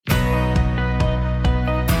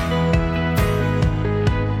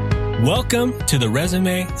Welcome to the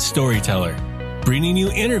Resume Storyteller, bringing you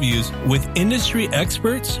interviews with industry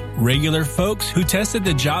experts, regular folks who tested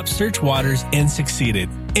the job search waters and succeeded,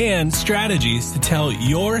 and strategies to tell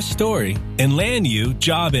your story and land you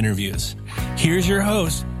job interviews. Here's your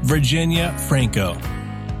host, Virginia Franco.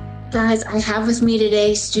 Guys, I have with me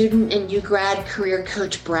today student and new grad career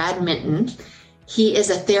coach Brad Minton. He is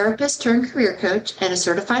a therapist turned career coach and a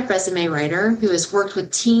certified resume writer who has worked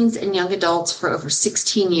with teens and young adults for over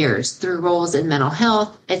 16 years through roles in mental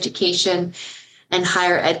health, education, and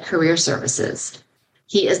higher ed career services.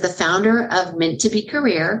 He is the founder of Meant to Be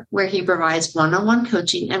Career, where he provides one-on-one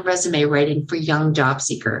coaching and resume writing for young job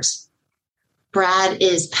seekers. Brad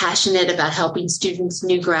is passionate about helping students,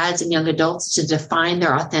 new grads, and young adults to define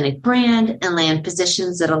their authentic brand and land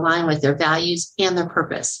positions that align with their values and their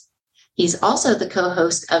purpose. He's also the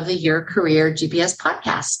co-host of the Your Career GPS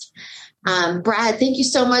podcast. Brad, thank you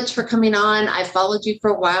so much for coming on. I followed you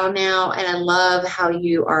for a while now, and I love how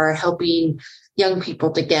you are helping young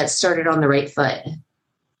people to get started on the right foot.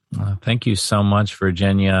 Thank you so much,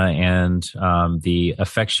 Virginia. And the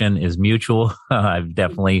affection is mutual. I've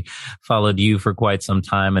definitely followed you for quite some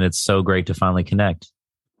time, and it's so great to finally connect.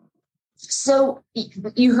 So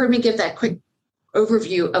you heard me give that quick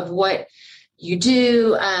overview of what you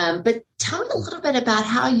do, but tell me a little bit about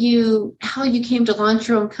how you came to launch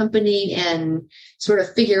your own company and sort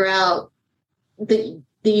of figure out that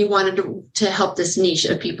you wanted to help this niche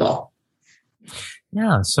of people.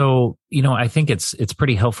 Yeah. So, I think it's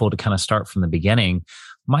pretty helpful to kind of start from the beginning.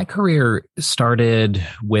 My career started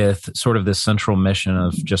with sort of this central mission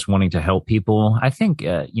of just wanting to help people. I think,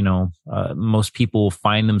 most people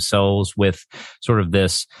find themselves with sort of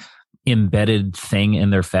this embedded thing in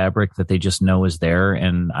their fabric that they just know is there.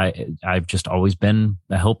 And I've just always been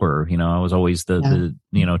a helper. I was always the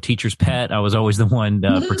teacher's pet. I was always the one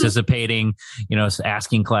participating,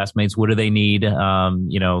 asking classmates, what do they need?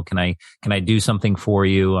 Can I do something for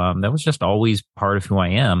you? That was just always part of who I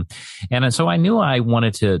am. And so I knew I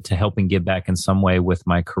wanted to help and give back in some way with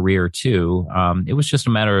my career too. It was just a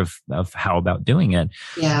matter of how about doing it.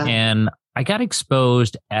 Yeah. And I got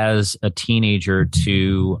exposed as a teenager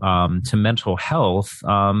to mental health,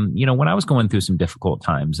 when I was going through some difficult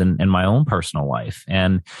times in my own personal life.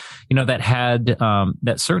 And,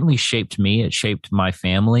 that certainly shaped me. It shaped my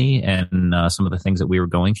family and some of the things that we were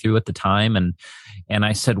going through at the time. And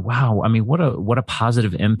I said, wow, what a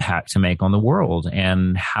positive impact to make on the world.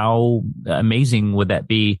 And how amazing would that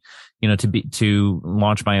be, to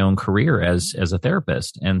launch my own career as a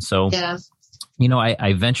therapist. And so, yeah.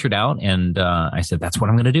 I ventured out and I said, that's what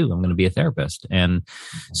I'm going to do. I'm going to be a therapist. And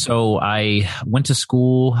so I went to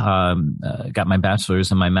school, got my bachelor's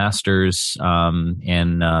and my master's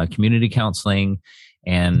in community counseling,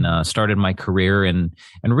 and started my career and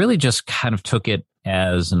really just kind of took it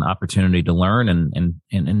as an opportunity to learn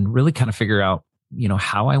and really kind of figure out,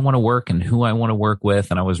 how I want to work and who I want to work with.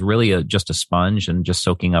 And I was really just a sponge and just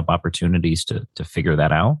soaking up opportunities to figure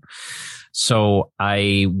that out. So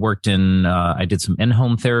I worked I did some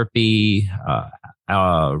in-home therapy,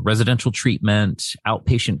 residential treatment,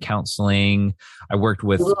 outpatient counseling. I worked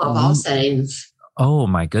with all settings. Oh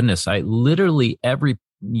my goodness. I literally every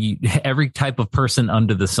type of person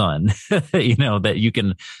under the sun, that you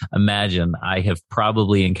can imagine, I have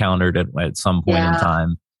probably encountered at some point in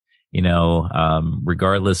time.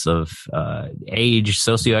 Regardless of age,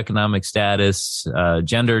 socioeconomic status,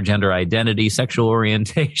 gender identity, sexual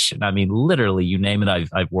orientation. Literally, you name it,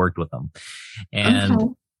 I've worked with them.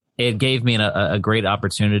 And it gave me a great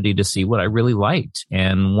opportunity to see what I really liked.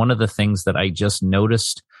 And one of the things that I just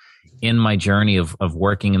noticed in my journey of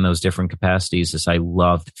working in those different capacities is I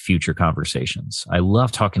loved future conversations. I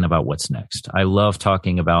love talking about what's next. I love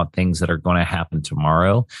talking about things that are going to happen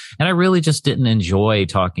tomorrow. And I really just didn't enjoy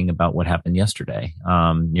talking about what happened yesterday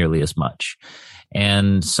nearly as much.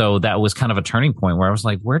 And so that was kind of a turning point where I was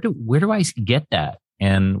like, where do I get that?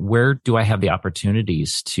 And where do I have the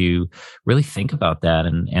opportunities to really think about that?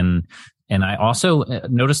 And I also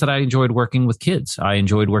noticed that I enjoyed working with kids. I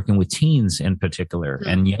enjoyed working with teens in particular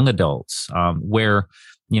and young adults, where,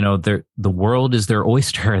 the world is their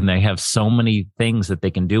oyster and they have so many things that they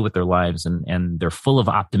can do with their lives and they're full of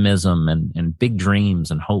optimism and big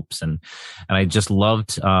dreams and hopes. And I just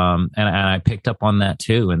loved, and I picked up on that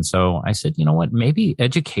too. And so I said, you know what, maybe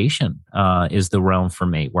education is the realm for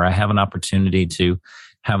me where I have an opportunity to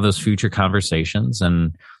have those future conversations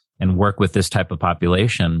and work with this type of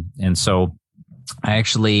population. And so I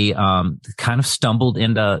actually kind of stumbled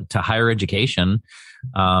into higher education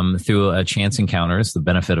through a chance encounter. It's the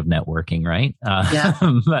benefit of networking, right?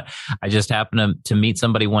 But I just happened to meet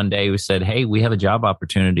somebody one day who said, hey, we have a job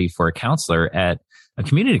opportunity for a counselor at a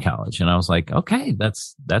community college. And I was like, okay,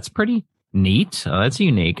 that's pretty neat. That's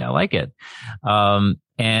unique. I like it.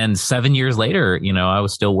 And 7 years later, I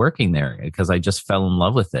was still working there because I just fell in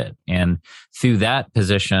love with it. And through that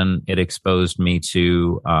position, it exposed me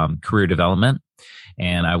to career development.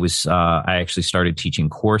 And I actually started teaching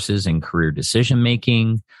courses in career decision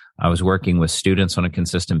making. I was working with students on a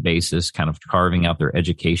consistent basis, kind of carving out their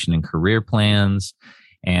education and career plans.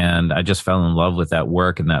 And I just fell in love with that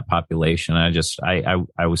work and that population. I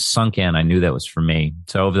was sunk in. I knew that was for me.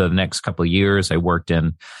 So over the next couple of years, I worked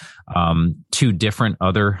in 2 different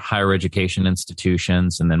other higher education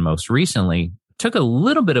institutions. And then most recently, took a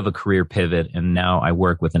little bit of a career pivot. And now I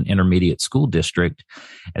work with an intermediate school district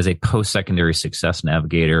as a post-secondary success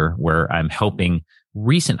navigator, where I'm helping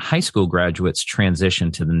recent high school graduates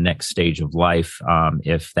transition to the next stage of life.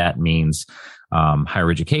 If that means higher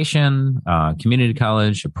education, community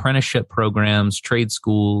college, apprenticeship programs, trade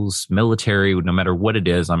schools, military, no matter what it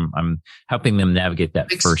is, I'm helping them navigate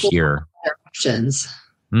that first year. Options.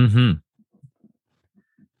 Mm-hmm.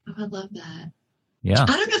 Oh, I love that. Yeah.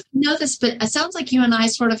 I don't know if you know this, but it sounds like you and I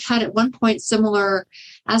sort of had at one point similar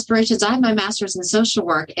aspirations. I had my master's in social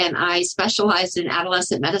work and I specialized in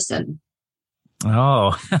adolescent medicine.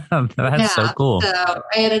 Oh, that's so cool. So I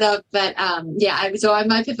ended up, so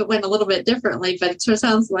my pivot went a little bit differently, but it sort of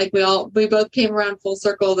sounds like we both came around full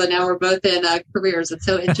circle, and now we're both in careers. It's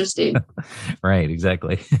so interesting. Right,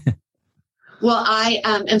 exactly. Well, I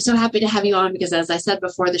am so happy to have you on because, as I said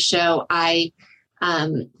before the show, I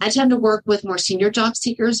tend to work with more senior job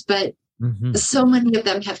seekers, but so many of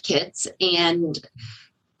them have kids, and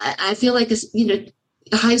I feel like this,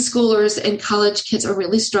 high schoolers and college kids are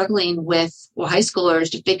really struggling with, high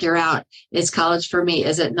schoolers to figure out, is college for me?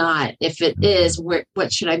 Is it not? If it is,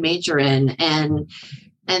 what should I major in? And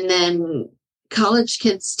then college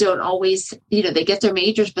kids don't always, they get their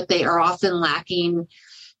majors, but they are often lacking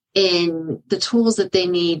in the tools that they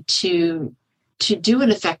need to do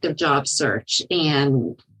an effective job search.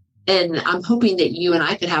 And I'm hoping that you and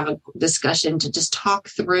I could have a discussion to just talk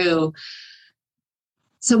through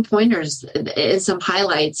some pointers and some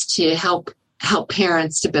highlights to help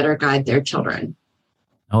parents to better guide their children.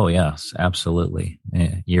 Oh, yes, absolutely.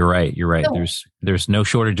 Yeah, you're right. No. There's no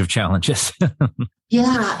shortage of challenges.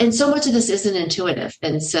 Yeah. And so much of this isn't intuitive.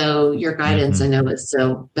 And so your guidance, I know, is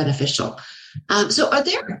so beneficial. So are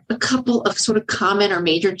there a couple of sort of common or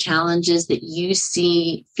major challenges that you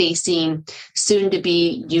see facing soon to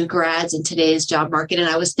be new grads in today's job market? And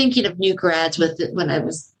I was thinking of new grads when I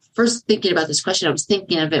was first thinking about this question, I was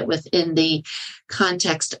thinking of it within the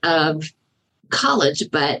context of college,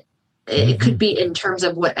 but it could be in terms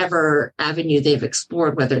of whatever avenue they've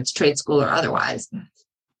explored, whether it's trade school or otherwise.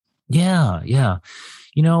 Yeah.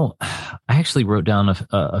 I actually wrote down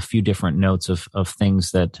a few different notes of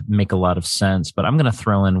things that make a lot of sense, but I'm going to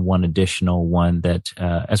throw in one additional one that,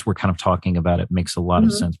 as we're kind of talking about it, makes a lot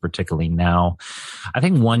of sense, particularly now. I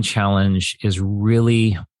think one challenge is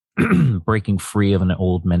really breaking free of an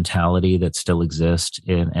old mentality that still exists.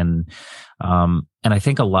 And I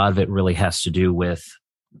think a lot of it really has to do with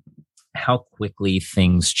how quickly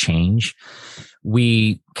things change.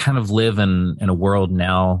 We kind of live in a world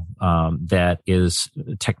now that is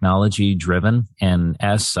technology driven. And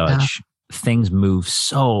as such, things move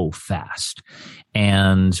so fast.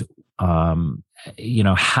 And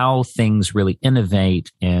how things really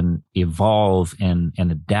innovate and evolve and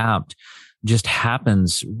adapt just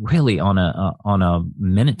happens really on a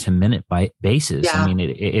minute to minute basis. Yeah. I mean,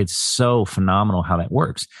 it's so phenomenal how that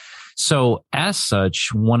works. So as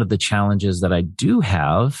such, one of the challenges that I do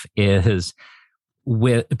have is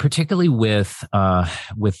particularly with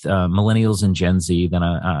millennials and Gen Z that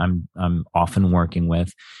I'm often working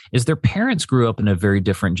with, is their parents grew up in a very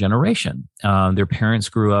different generation. Their parents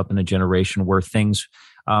grew up in a generation where things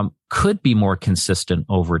could be more consistent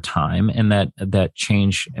over time, and that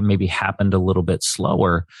change maybe happened a little bit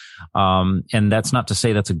slower. And that's not to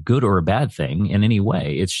say that's a good or a bad thing in any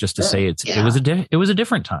way. It's just to say it was a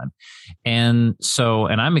different time. And so,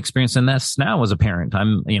 and I'm experiencing this now as a parent.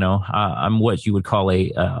 I'm what you would call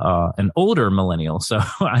an older millennial. So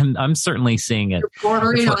I'm certainly seeing it. You're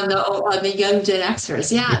bordering on the young Gen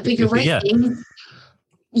Xers. Yeah, but you're right. Yeah.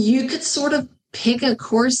 You could sort of pick a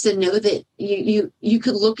course and know that you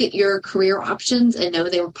could look at your career options and know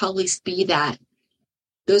they would probably be that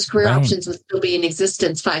those career options would still be in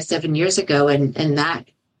existence 5-7 years ago. And that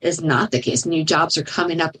is not the case. New jobs are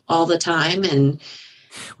coming up all the time. And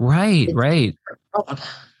right.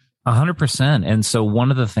 100%. And so one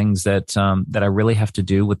of the things that I really have to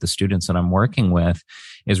do with the students that I'm working with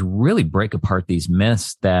is really break apart these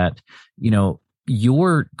myths that,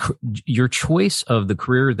 your choice of the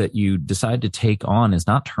career that you decide to take on is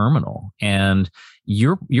not terminal, and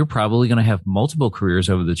you're probably going to have multiple careers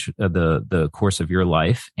over the course of your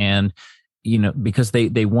life. And because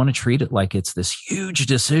they want to treat it like it's this huge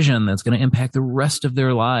decision that's going to impact the rest of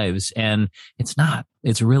their lives. And it's not.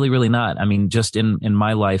 It's really, really not. I mean, just in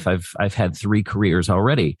my life, I've had 3 careers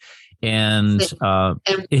already. And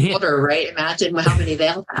older, right? Imagine how many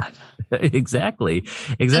they'll have. Exactly.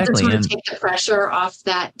 And sort of take the pressure off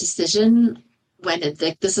that decision when it's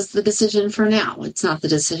like, this is the decision for now. It's not the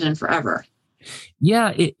decision forever.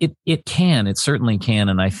 Yeah, it can. It certainly can.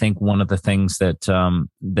 And I think one of the things that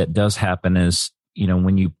does happen is,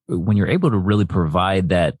 when you're able to really provide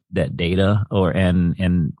that data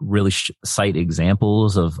and really cite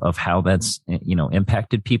examples of how that's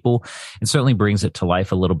impacted people, it certainly brings it to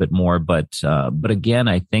life a little bit more. But again,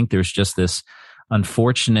 I think there's just this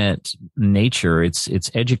unfortunate nature. It's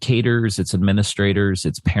educators, it's administrators,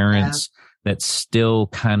 it's parents. Yeah. That still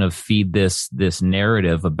kind of feed this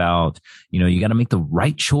narrative about, you got to make the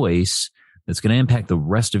right choice that's going to impact the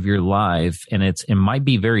rest of your life. And it might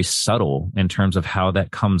be very subtle in terms of how that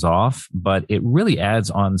comes off, but it really adds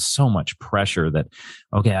on so much pressure that,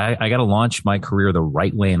 okay, I got to launch my career the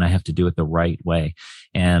right way and I have to do it the right way.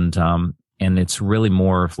 And it's really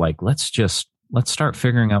more of like, let's start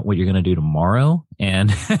figuring out what you're going to do tomorrow.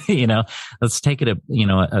 And, let's take it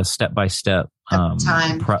a step-by-step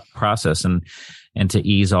process and to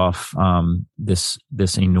ease off this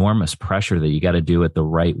enormous pressure that you got to do it the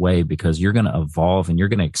right way, because you're going to evolve and you're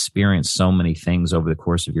going to experience so many things over the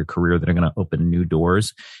course of your career that are going to open new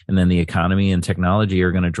doors. And then the economy and technology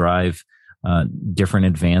are going to drive different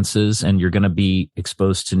advances, and you're going to be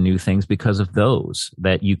exposed to new things because of those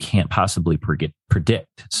that you can't possibly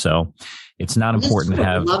predict. So it's not important to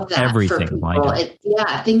have everything lined up.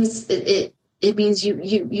 It means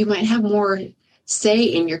you might have more say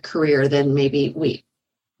in your career than maybe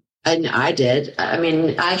and I did. I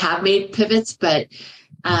mean, I have made pivots, but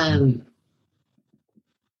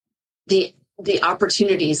the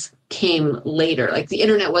opportunities came later. Like the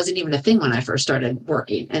internet wasn't even a thing when I first started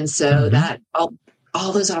working. And so that all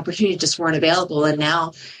those opportunities just weren't available. And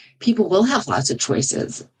now people will have lots of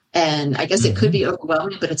choices. And I guess it could be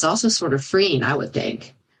overwhelming, but it's also sort of freeing, I would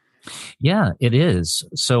think. Yeah, it is.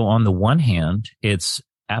 So on the one hand, it's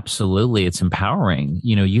empowering.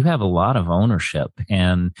 You have a lot of ownership,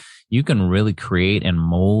 and you can really create and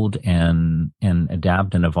mold and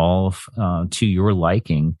adapt and evolve to your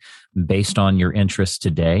liking based on your interests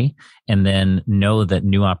today, and then know that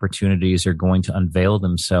new opportunities are going to unveil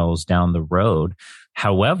themselves down the road.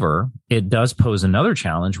 However, it does pose another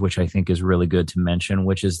challenge, which I think is really good to mention,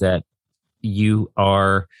 which is that you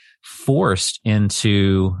are forced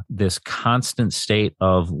into this constant state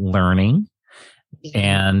of learning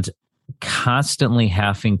and constantly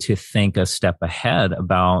having to think a step ahead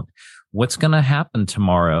about what's going to happen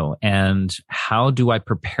tomorrow and how do I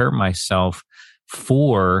prepare myself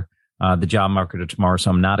for the job market of tomorrow so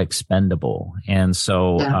I'm not expendable. And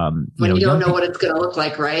so when you don't know what it's going to look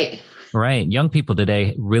like, right? Right. Young people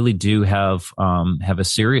today really do have a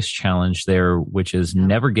serious challenge there, which is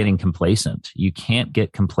never getting complacent. You can't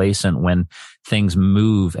get complacent when things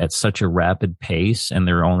move at such a rapid pace, and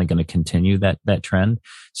they're only going to continue that trend.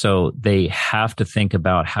 So they have to think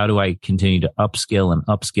about, how do I continue to upskill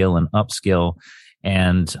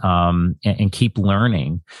and keep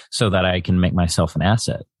learning so that I can make myself an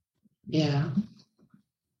asset. Yeah.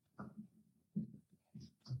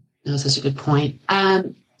 That's such a good point.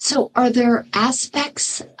 So are there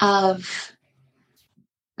aspects of,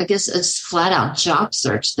 I guess, a flat out job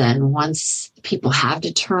search then, once people have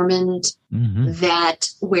determined that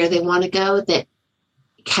where they want to go, that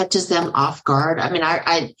catches them off guard? I mean,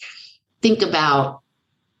 I think about,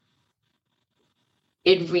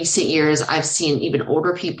 in recent years, I've seen even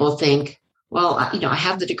older people think, well, I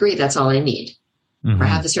have the degree, that's all I need. Or I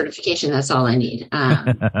have the certification, that's all I need.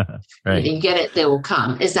 Right. You get it, they will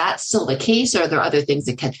come. Is that still the case, or are there other things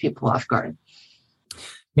that catch people off guard?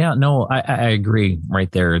 Yeah, no, I agree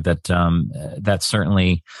right there that that's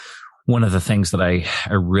certainly one of the things that I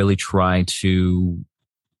really try to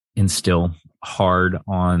instill hard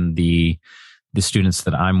on the students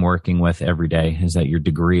that I'm working with every day, is that your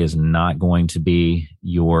degree is not going to be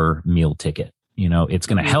your meal ticket. It's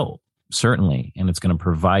going to help, certainly, and it's going to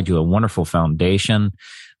provide you a wonderful foundation,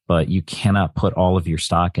 but you cannot put all of your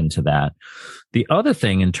stock into that. The other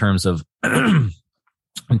thing in terms of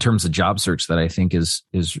job search that I think is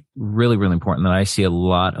really, really important, that I see a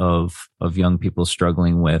lot of young people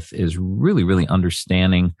struggling with, is really, really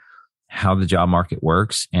understanding how the job market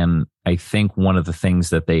works. And I think one of the things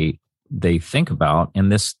that they think about,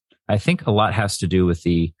 and this I think a lot has to do with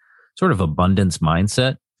the sort of abundance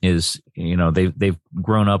mindset. Is, they've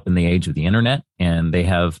grown up in the age of the internet, and they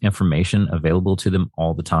have information available to them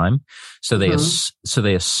all the time. So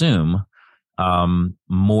they assume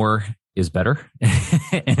more is better.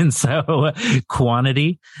 And so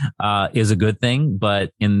quantity is a good thing.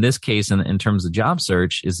 But in this case, in terms of job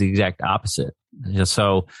search, is the exact opposite.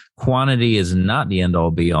 So quantity is not the end all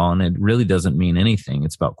be all, and it really doesn't mean anything.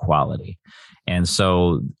 It's about quality. And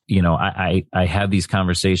so, I have these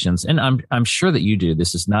conversations, and I'm sure that you do.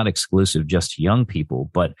 This is not exclusive just to young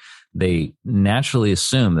people, but they naturally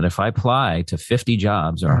assume that if I apply to 50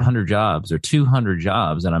 jobs or 100 jobs or 200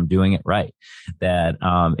 jobs, that I'm doing it right. That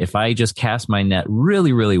if I just cast my net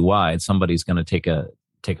really, really wide, somebody's going to take a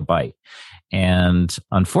bite. And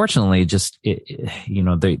unfortunately,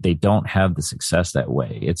 they don't have the success that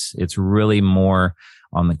way. It's really more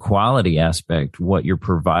on the quality aspect, what you're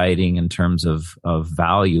providing in terms of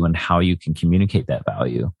value and how you can communicate that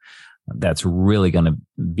value. That's really going to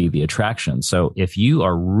be the attraction. So if you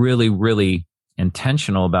are really, really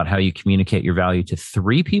intentional about how you communicate your value to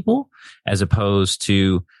 3 people, as opposed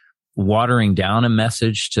to watering down a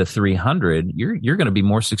message to 300, you're going to be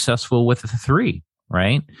more successful with the 3,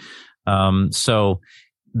 right? So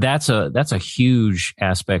that's a huge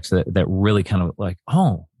aspect that really kind of like,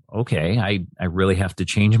 oh, okay, I really have to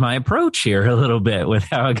change my approach here a little bit with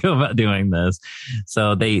how I go about doing this.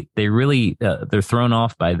 So they really, they're thrown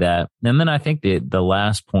off by that. And then I think the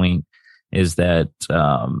last point is that,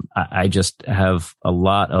 I just have a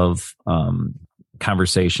lot of,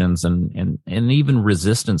 conversations and even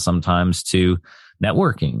resistance sometimes to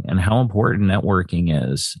networking and how important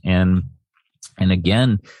networking is. And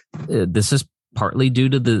again, this is partly due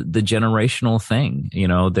to the generational thing.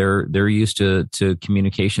 They're used to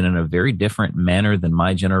communication in a very different manner than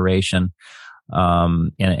my generation,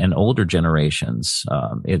 and older generations.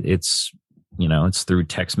 It's through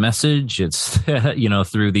text message. It's,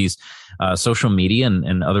 through these, social media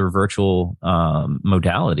and other virtual,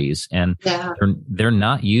 modalities. And they're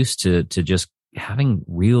not used to just having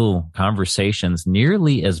real conversations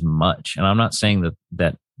nearly as much. And I'm not saying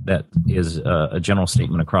that is a general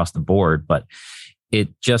statement across the board, but it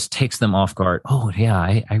just takes them off guard. Oh yeah,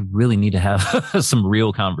 I really need to have some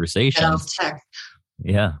real conversations.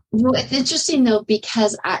 Yeah. Well, it's interesting though,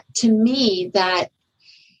 because to me that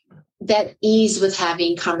ease with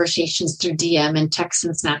having conversations through DM and text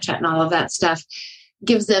and Snapchat and all of that stuff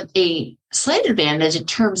gives them a slight advantage in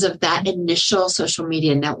terms of that initial social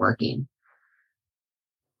media networking,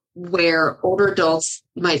 where older adults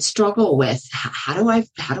might struggle with how do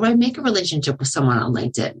I make a relationship with someone on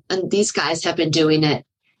LinkedIn? And these guys have been doing it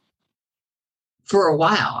for a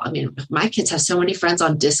while. I mean, my kids have so many friends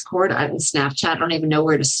on Discord and Snapchat. I don't even know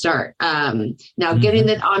where to start. Now getting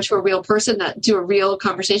it onto a real person, to a real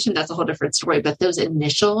conversation, that's a whole different story. But those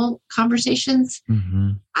initial conversations,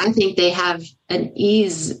 I think they have an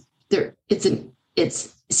ease there.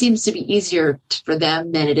 It seems to be easier for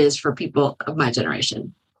them than it is for people of my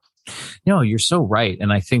generation. No, you're so right.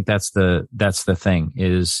 And I think that's the thing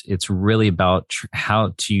is it's really about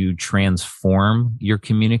how to transform your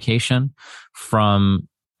communication from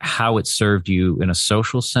how it served you in a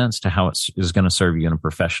social sense to how it is going to serve you in a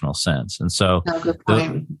professional sense. And so,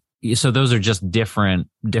 so those are just different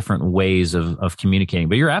ways of communicating,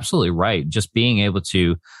 but you're absolutely right. Just being able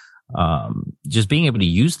to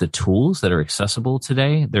use the tools that are accessible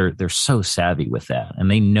today, they're so savvy with that,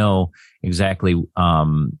 and they know exactly,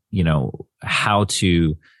 how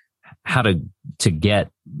to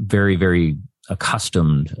get very, very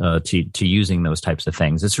accustomed to using those types of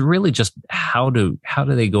things. It's really just how do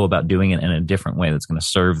they go about doing it in a different way that's going to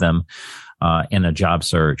serve them in a job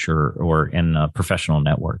search or in professional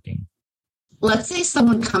networking. Let's say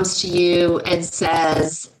someone comes to you and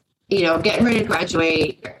says, getting ready to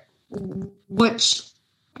graduate. What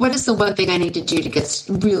is the one thing I need to do to get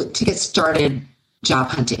started job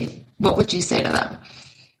hunting? What would you say to them?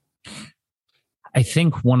 I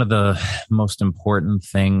think one of the most important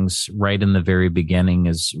things right in the very beginning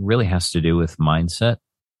has to do with mindset.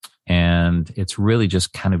 And it's really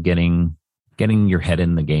just kind of getting your head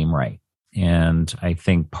in the game right. And I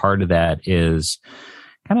think part of that is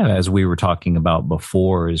kind of, as we were talking about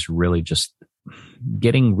before, is really just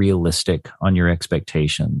getting realistic on your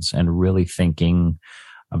expectations and really thinking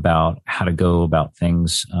about how to go about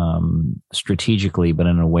things strategically, but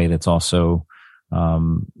in a way that's also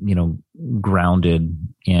grounded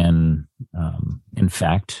in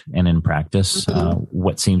fact and in practice,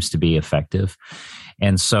 what seems to be effective.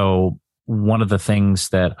 And so one of the things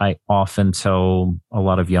that I often tell a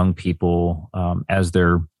lot of young people as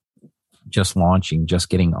they're just launching, just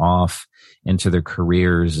getting off into their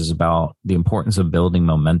careers, is about the importance of building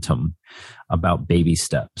momentum, about baby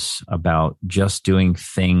steps, about just doing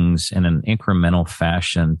things in an incremental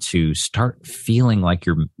fashion to start feeling like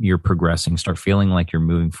you're progressing, start feeling like you're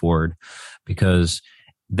moving forward, because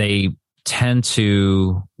they tend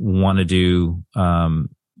to want to do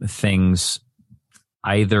things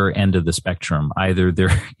either end of the spectrum. Either they're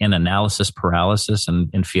in analysis paralysis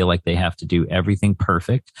and feel like they have to do everything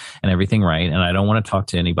perfect and everything right. And I don't want to talk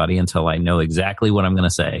to anybody until I know exactly what I'm going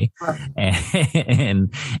to say,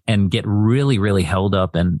 and get really, really held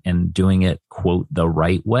up and doing it, quote, the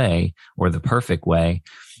right way or the perfect way.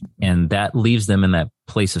 And that leaves them in that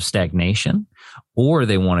place of stagnation. Or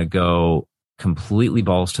they want to go completely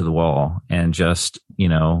balls to the wall and just,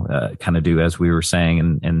 kind of do, as we were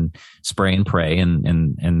saying, and spray and pray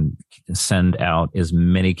and send out as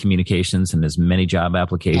many communications and as many job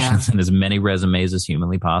applications and as many resumes as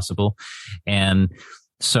humanly possible. And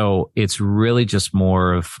so it's really just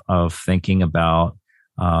more of thinking about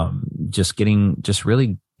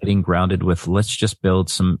really getting grounded with, let's just build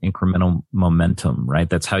some incremental momentum, right?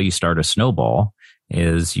 That's how you start a snowball,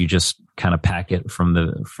 is you just kind of pack it from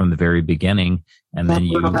the very beginning, and then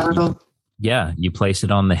you place it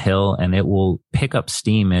on the hill, and it will pick up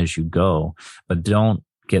steam as you go. But don't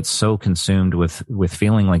get so consumed with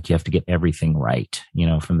feeling like you have to get everything right,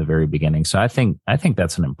 from the very beginning. So I think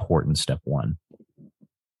that's an important step one.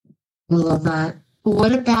 I love that.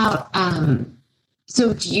 What about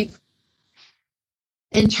so do you,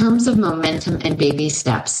 in terms of momentum and baby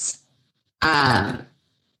steps,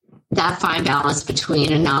 that fine balance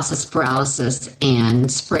between analysis paralysis and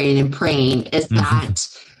spraying and praying, is that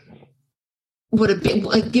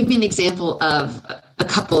give me an example of a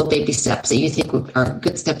couple of baby steps that you think are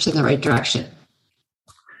good steps in the right direction?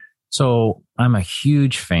 So I'm a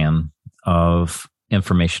huge fan of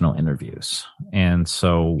informational interviews. And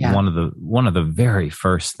so one of the very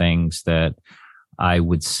first things that I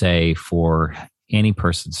would say for any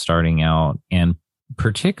person starting out, and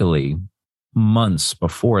particularly months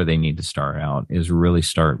before they need to start out, is really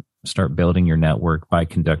start building your network by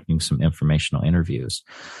conducting some informational interviews.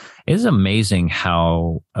 It is amazing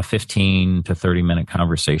how a 15 to 30 minute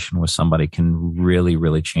conversation with somebody can really,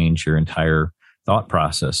 really change your entire thought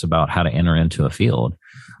process about how to enter into a field.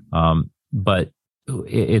 But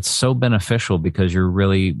it's so beneficial because you're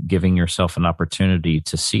really giving yourself an opportunity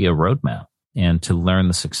to see a roadmap and to learn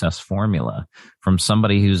the success formula from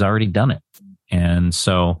somebody who's already done it. And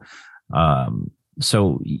so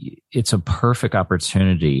it's a perfect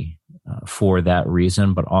opportunity for that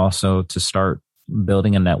reason, but also to start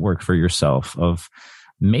building a network for yourself of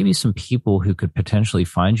maybe some people who could potentially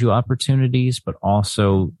find you opportunities, but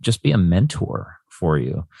also just be a mentor for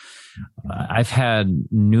you. I've had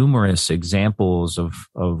numerous examples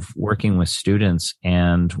of working with students,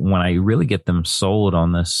 and when I really get them sold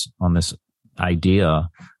on this idea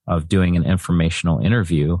of doing an informational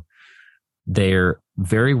interview, they're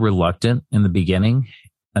very reluctant in the beginning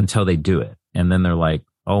until they do it. And then they're like,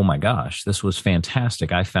 oh my gosh, this was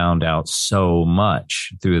fantastic. I found out so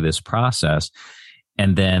much through this process.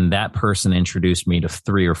 And then that person introduced me to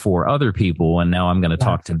 3 or 4 other people, and now I'm going to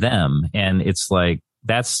talk to them. And it's like,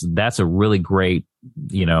 that's a really great,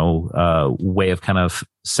 way of kind of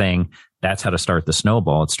saying that's how to start the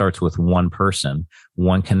snowball. It starts with one person,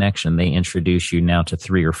 one connection. They introduce you now to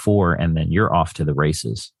 3 or 4, and then you're off to the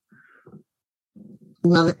races.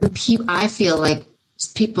 Well, I feel like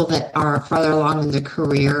people that are farther along in their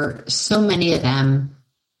career, so many of them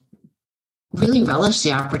really relish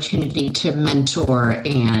the opportunity to mentor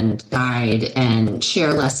and guide and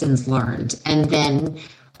share lessons learned, and then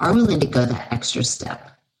are willing to go that extra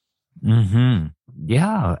step. Mm-hmm.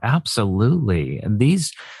 Yeah, absolutely. And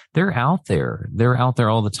they're out there. They're out there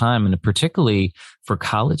all the time. And particularly for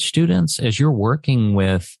college students, as you're working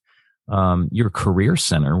with your career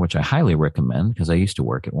center, which I highly recommend because I used to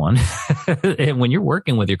work at one. And when you're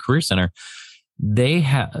working with your career center,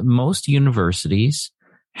 most universities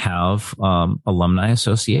have alumni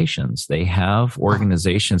associations. They have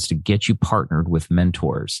organizations to get you partnered with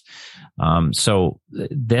mentors. So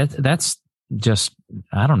that's just,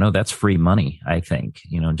 I don't know, that's free money, I think,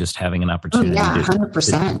 just having an opportunity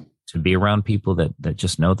 100%. To be around people that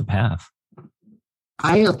just know the path.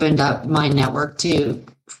 I opened up my network to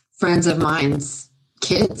friends of mine's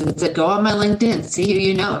kids and said, go on my LinkedIn, see who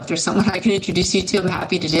you know. If there's someone I can introduce you to, I'm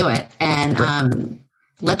happy to do it. And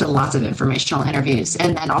led to lots of informational interviews.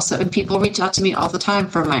 And then also people reach out to me all the time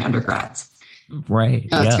from my undergrads. Right.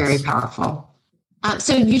 So it's very powerful.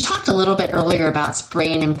 So you talked a little bit earlier about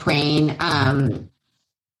spraying and praying.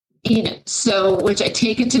 Which I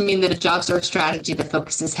take it to mean that a job search strategy that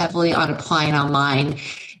focuses heavily on applying online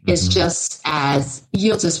is just as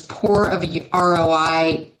yields as poor of a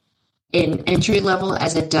ROI in entry level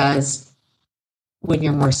as it does when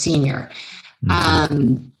you're more senior.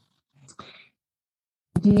 Do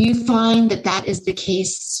you find that is the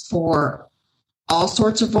case for all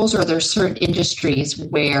sorts of roles, or are there certain industries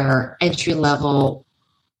where entry level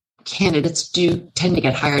candidates do tend to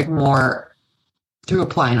get hired more through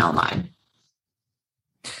applying online?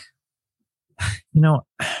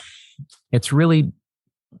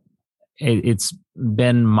 It's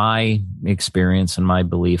been my experience and my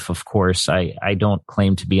belief. Of course, I don't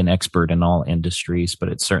claim to be an expert in all industries, but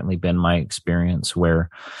it's certainly been my experience where,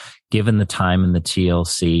 given the time in the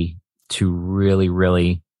TLC to really,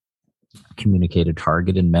 really communicate a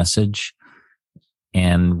targeted message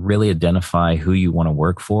and really identify who you want to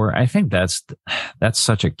work for, I think that's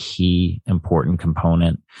such a key, important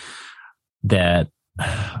component that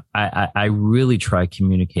I really try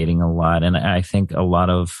communicating a lot. And I think a lot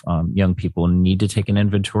of young people need to take an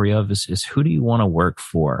inventory of is who do you want to work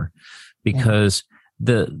for? Because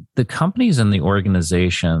the companies and the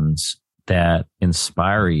organizations that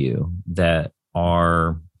inspire you, that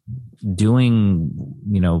are doing,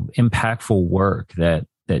 impactful work that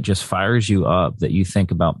just fires you up, that you think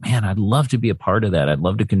about, man, I'd love to be a part of that. I'd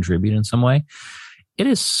love to contribute in some way. It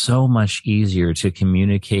is so much easier to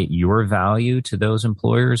communicate your value to those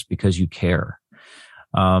employers because you care.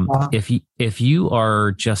 If you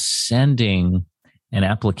are just sending an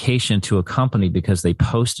application to a company because they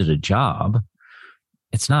posted a job,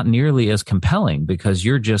 it's not nearly as compelling because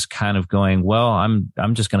you're just kind of going, well, I'm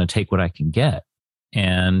just going to take what I can get.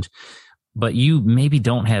 But you maybe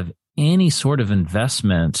don't have any sort of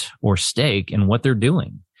investment or stake in what they're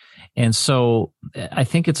doing. And so I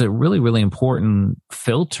think it's a really, really important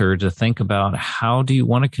filter to think about, how do you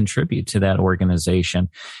want to contribute to that organization?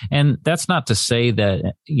 And that's not to say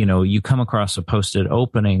that, you come across a posted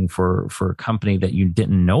opening for a company that you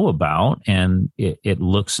didn't know about and it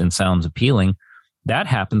looks and sounds appealing. That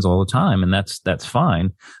happens all the time, and that's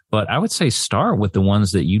fine. But I would say start with the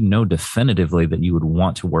ones that definitively that you would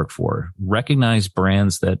want to work for. Recognize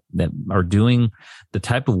brands that are doing the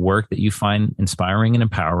type of work that you find inspiring and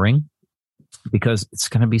empowering, because it's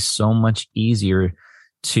going to be so much easier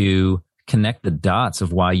to connect the dots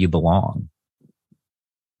of why you belong.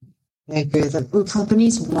 I agree with that.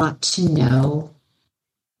 Companies want to know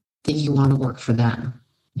that you want to work for them.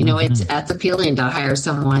 It's appealing to hire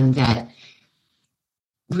someone that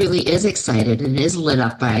really is excited and is lit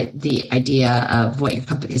up by the idea of what your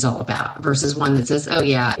company is all about, versus one that says, oh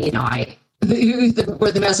yeah,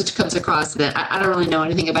 where the message comes across that I don't really know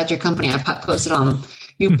anything about your company.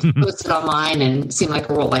 You posted online and seem like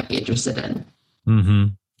a role I'd be interested in. Mm-hmm.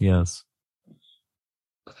 Yes.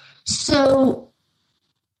 So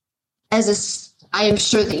I am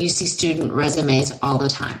sure that you see student resumes all the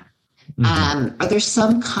time. Mm-hmm. Are there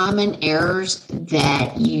some common errors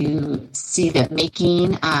that you see them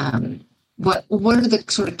making? What are the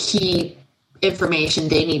sort of key information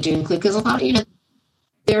they need to include? Because a lot of,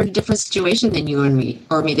 they're in a different situation than you and me,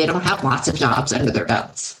 or me. They don't have lots of jobs under their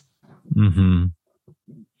belts. Mm-hmm.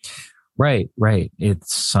 Right.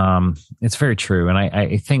 It's very true. And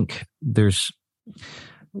I think there's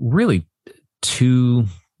really two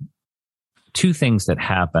things that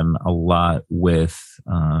happen a lot with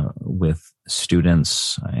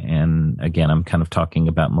students. And again, I'm kind of talking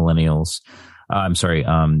about millennials.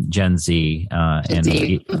 Gen Z, and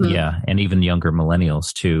even younger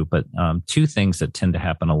millennials too. But two things that tend to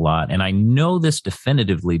happen a lot, and I know this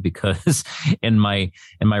definitively because in my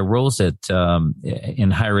roles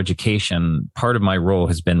in higher education, part of my role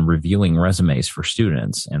has been reviewing resumes for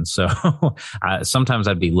students, and so sometimes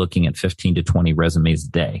I'd be looking at 15 to 20 resumes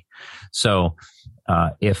a day. So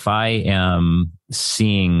if I am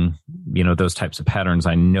seeing, those types of patterns,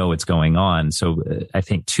 I know it's going on. So I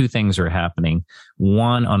think two things are happening,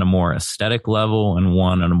 one on a more aesthetic level and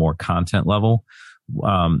one on a more content level.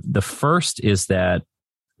 The first is that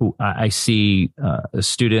I see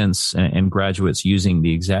students and graduates using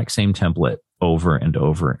the exact same template over and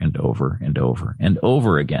over and over and over and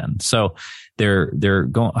over again. So they're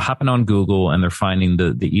hopping on Google and they're finding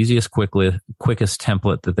the easiest, quickest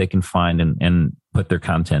template that they can find and put their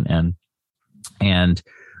content in. And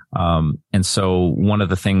so one of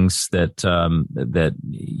the things that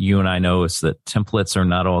you and I know is that templates are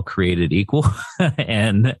not all created equal.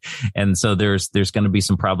 and so there's going to be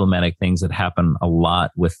some problematic things that happen a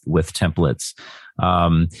lot with templates.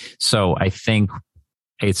 So I think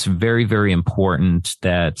it's very, very important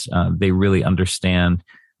that they really understand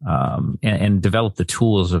and develop the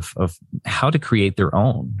tools of how to create their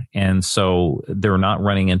own. And so they're not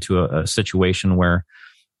running into a situation where,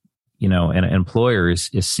 an employer is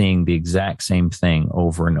seeing the exact same thing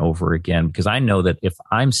over and over again. Because I know that if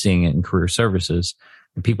I'm seeing it in career services,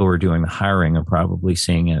 the people who are doing the hiring are probably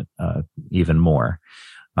seeing it even more.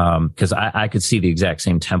 Because I could see the exact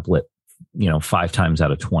same template, 5 times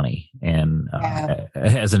out of 20, and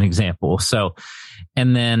as an example. So,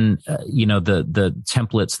 and then the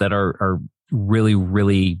templates that are really,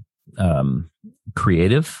 really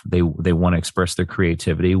creative. They want to express their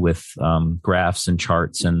creativity with graphs and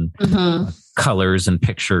charts and colors and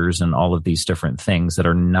pictures and all of these different things that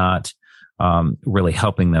are not really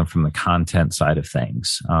helping them from the content side of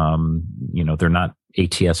things. They're not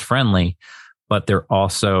ATS friendly, but they're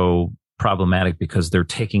also problematic because they're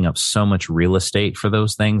taking up so much real estate for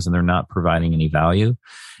those things and they're not providing any value.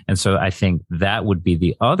 And so I think that would be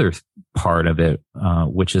the other part of it,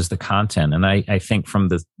 which is the content. And I think from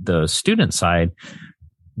the student side,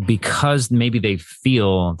 because maybe they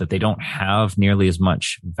feel that they don't have nearly as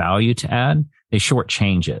much value to add, they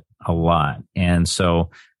shortchange it a lot. And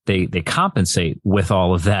so they compensate with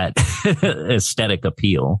all of that aesthetic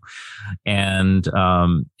appeal and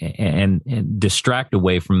distract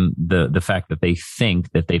away from the fact that they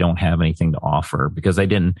think that they don't have anything to offer because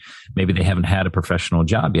maybe they haven't had a professional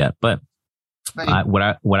job yet. But right. What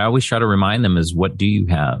I always try to remind them is, what do you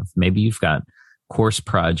have? Maybe you've got course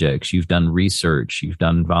projects, you've done research, you've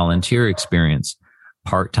done volunteer experience,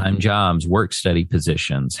 part-time jobs, work study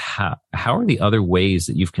positions. How are the other ways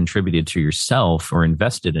that you've contributed to yourself or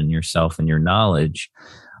invested in yourself and your knowledge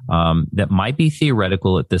that might be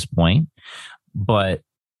theoretical at this point, but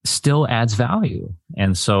still adds value?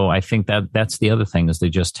 And so I think that's the other thing, is they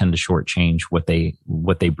just tend to shortchange what they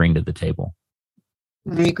bring to the table.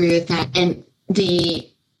 I agree with that. And the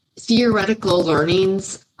theoretical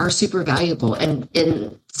learnings are super valuable. And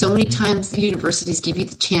so many times the universities give you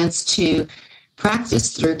the chance to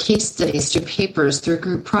practice through case studies, through papers, through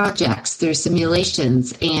group projects, through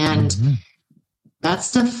simulations. And that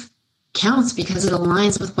stuff counts because it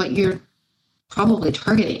aligns with what you're probably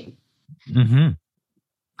targeting.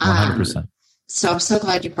 100%. So I'm so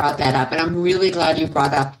glad you brought that up. And I'm really glad you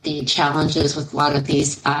brought up the challenges with a lot of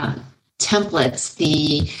these templates.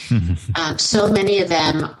 So many of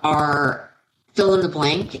them are fill in the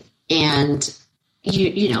blank. And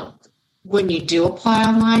when you do apply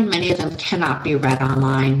online, many of them cannot be read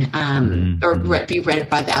online or be read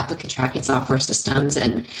by the applicant tracking software systems.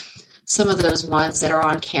 And some of those ones that are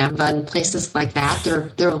on Canva and places like that,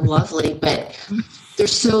 they're lovely, but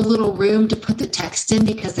there's so little room to put the text in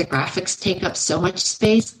because the graphics take up so much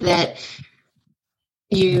space that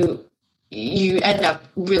you end up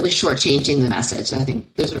really shortchanging the message. I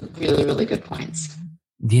think those are really, really good points.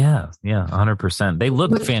 Yeah, 100%. They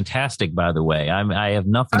look fantastic, by the way. I have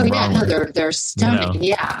nothing wrong with it. They're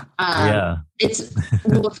stunning. It's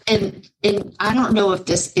and I don't know if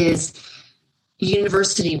this is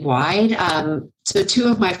university wide. So 2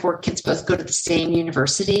 of my 4 kids both go to the same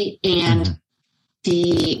university, and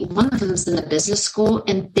one of them is in the business school,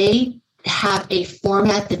 and they have a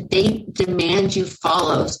format that they demand you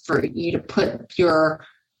follow for you to put your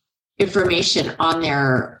information on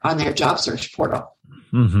their job search portal.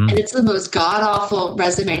 And it's the most god-awful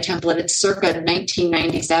resume template. It's circa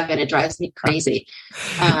 1997. It drives me crazy.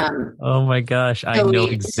 Oh my gosh. I know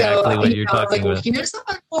exactly what you're talking about. Here's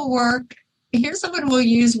someone who will work. Here's someone we'll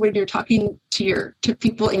use when you're talking to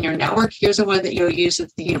people in your network. Here's the one that you'll use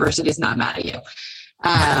if the university is not mad at you.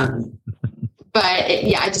 But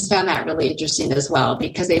I just found that really interesting as well,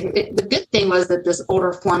 because the good thing was that this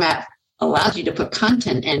older format allowed you to put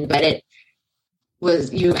content in, but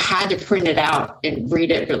you had to print it out and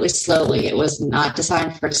read it really slowly. It was not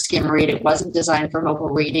designed for skim read. It wasn't designed for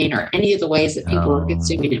mobile reading or any of the ways that people are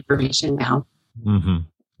consuming information now.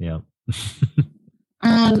 Yeah.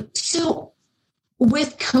 So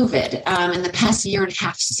with COVID, in the past year and a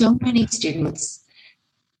half, so many students,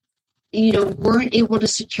 weren't able to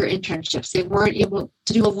secure internships. They weren't able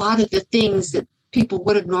to do a lot of the things that people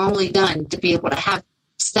would have normally done to be able to have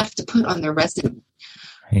stuff to put on their resume.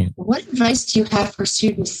 Right. What advice do you have for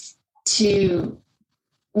students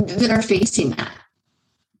that are facing that?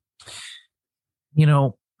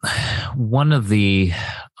 One of the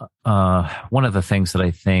things that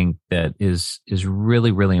I think that is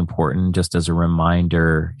really, really important, just as a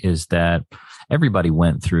reminder, is that everybody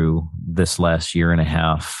went through this last year and a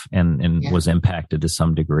half and was impacted to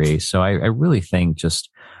some degree. So I really think just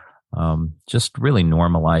really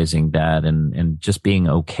normalizing that and just being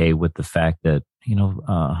okay with the fact that,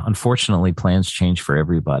 unfortunately plans change for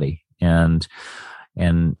everybody. And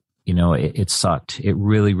it sucked. It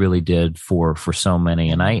really, really did for so many.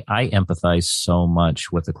 And I empathize so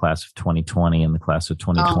much with the class of 2020 and the class of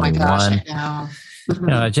 2021. Oh my gosh, I know.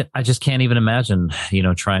 Mm-hmm. I just can't even imagine,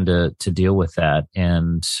 trying to deal with that.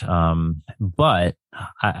 And, but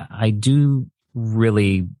I do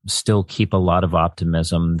really still keep a lot of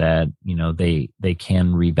optimism that, they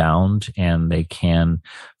can rebound and they can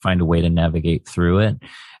find a way to navigate through it.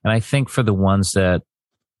 And I think for the ones that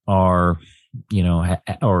are,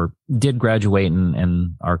 or did graduate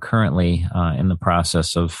and are currently in the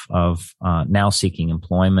process of now seeking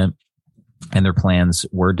employment, and their plans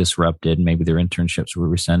were disrupted, maybe their internships were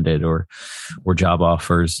rescinded or job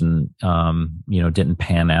offers and didn't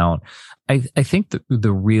pan out. I think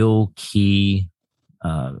the real key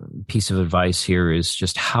piece of advice here is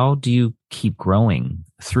just, how do you keep growing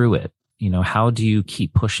through it? How do you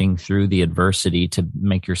keep pushing through the adversity to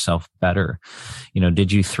make yourself better?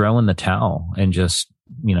 Did you throw in the towel and just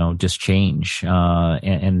change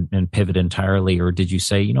and pivot entirely? Or did you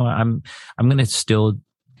say, I'm going to still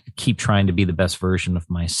keep trying to be the best version of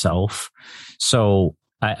myself? So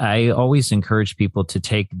I always encourage people to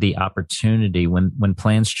take the opportunity when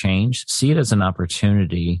plans change, see it as an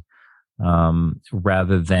opportunity,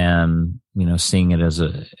 rather than, seeing it as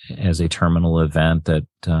a terminal event that,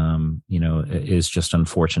 is just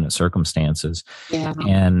unfortunate circumstances. Yeah.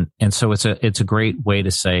 And so it's a great way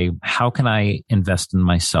to say, how can I invest in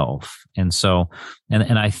myself? And so,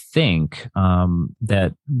 and I think,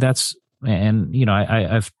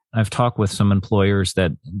 I've talked with some employers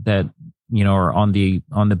that are on the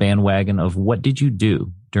bandwagon of, what did you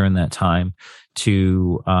do during that time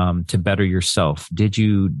to better yourself? Did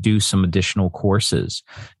you do some additional courses?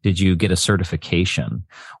 Did you get a certification?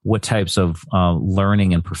 What types of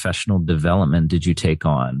learning and professional development did you take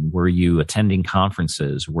on? Were you attending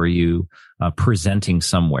conferences? Were you presenting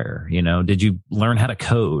somewhere? Did you learn how to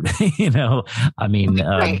code?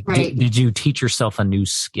 Right. Did you teach yourself a new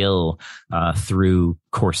skill through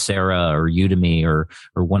Coursera or Udemy or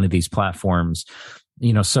one of these platforms?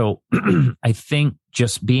 So I think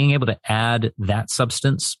just being able to add that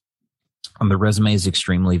substance on the resume is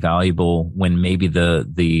extremely valuable when maybe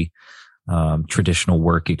the traditional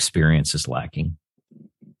work experience is lacking.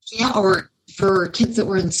 Yeah, or for kids that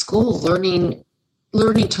were in school learning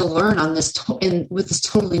to learn on this with this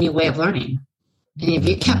totally new way of learning. And if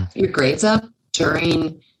you kept your grades up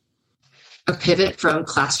during a pivot from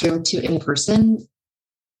classroom to in person,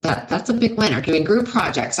 that's a big win. Or doing group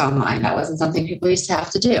projects online. That wasn't something people used to have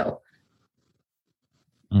to do.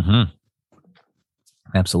 Mm-hmm.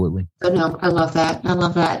 Absolutely. So no, I love that.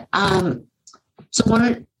 So I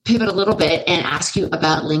want to pivot a little bit and ask you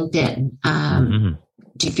about LinkedIn.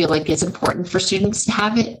 Do you feel like it's important for students to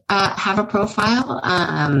have a profile?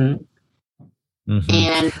 And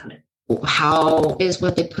how is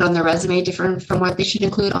what they put on their resume different from what they should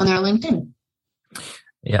include on their LinkedIn?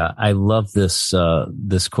 Yeah, I love this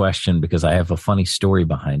question because I have a funny story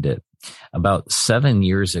behind it. About 7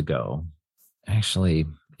 years ago, actually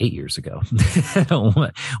 8 years ago,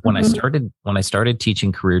 when I started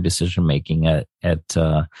teaching career decision making at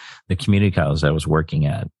the community college I was working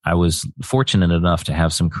at, I was fortunate enough to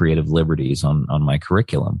have some creative liberties on my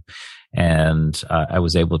curriculum. And I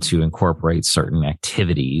was able to incorporate certain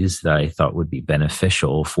activities that I thought would be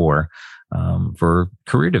beneficial for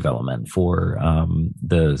career development for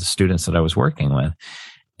the students that I was working with.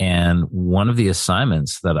 And one of the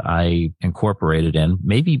assignments that I incorporated in,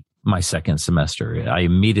 maybe my second semester, I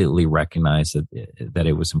immediately recognized that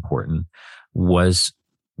it was important, was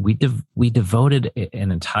we devoted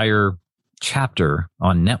an entire chapter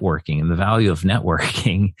on networking and the value of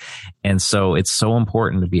networking. And so it's so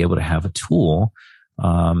important to be able to have a tool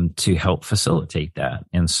to help facilitate that.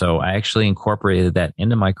 And so I actually incorporated that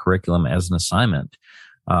into my curriculum as an assignment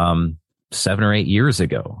 7 or 8 years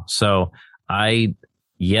ago. So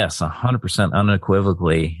yes, 100%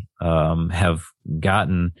 unequivocally have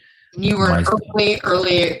gotten. You were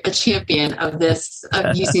early a champion of this,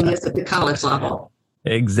 of using this at the college level.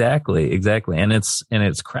 Exactly. And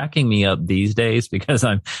it's cracking me up these days because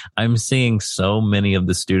I'm seeing so many of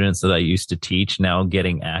the students that I used to teach now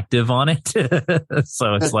getting active on it.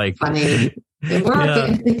 So it's like funny.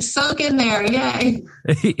 It's sunk in there. Yay.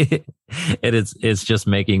 It's just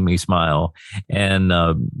making me smile. And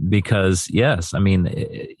because yes, I mean,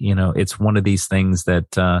 it's one of these things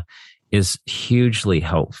that is hugely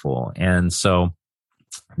helpful. And so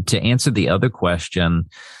to answer the other question,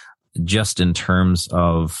 just in terms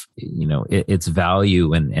of, its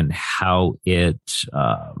value and how it,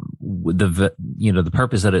 the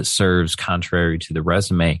purpose that it serves contrary to the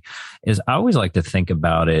resume is, I always like to think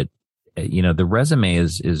about it. The resume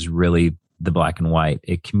is really the black and white.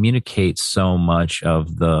 It communicates so much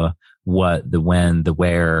of the what, the when, the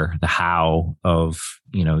where, the how of,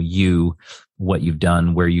 what you've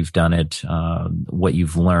done, where you've done it, what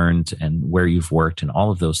you've learned and where you've worked and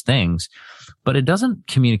all of those things. But it doesn't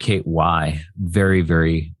communicate why very,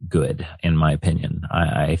 very good, in my opinion.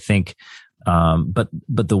 I think, but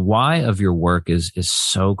the why of your work is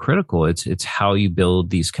so critical. It's how you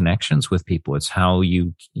build these connections with people. It's how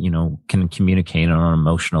you can communicate on an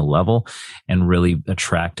emotional level and really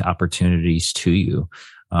attract opportunities to you.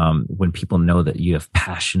 When people know that you have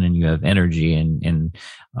passion and you have energy and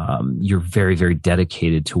you're very, very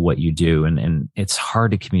dedicated to what you do. And it's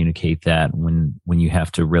hard to communicate that when you have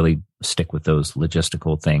to really stick with those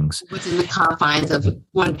logistical things. Within the confines of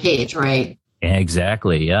one page, right?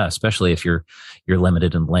 Exactly. Yeah. Especially if you're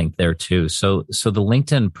limited in length there too. So the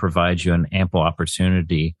LinkedIn provides you an ample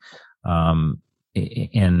opportunity,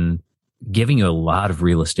 in giving you a lot of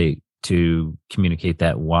real estate to communicate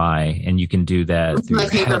that why. And you can do that. That's my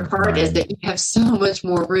favorite part is that you have so much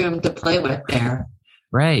more room to play with there.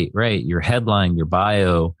 Right. Your headline, your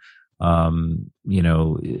bio,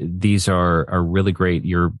 these are really great.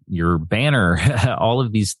 Your banner, all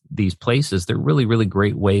of these places, they're really, really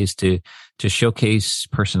great ways to showcase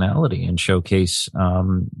personality and showcase,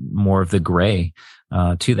 more of the gray,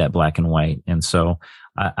 to that black and white. And so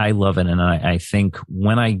I love it. And I think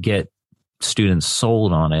when I get students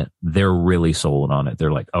sold on it, they're really sold on it.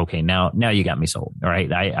 They're like, okay, now you got me sold. All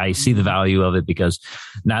right. I see the value of it because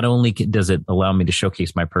not only does it allow me to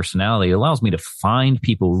showcase my personality, it allows me to find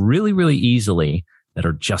people really, really easily that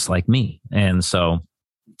are just like me. And so,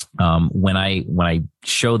 when I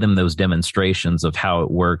show them those demonstrations of how it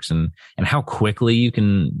works and how quickly you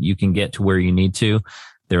can get to where you need to,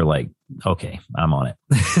 they're like, okay, I'm on it.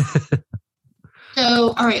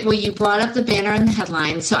 So, all right, well, you brought up the banner and the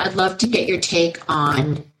headline, so I'd love to get your take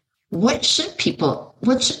on what should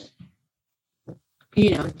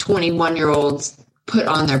 21-year-olds put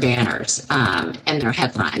on their banners and their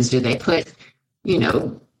headlines? Do they put,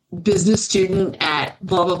 business student at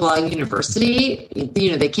blah, blah, blah university?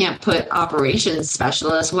 They can't put operations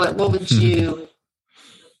specialist. What would you...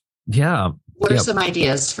 Yeah. What are some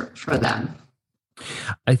ideas for them?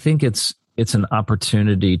 I think it's an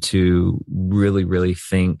opportunity to really, really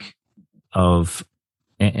think of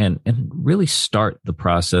and really start the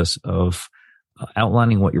process of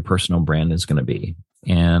outlining what your personal brand is going to be.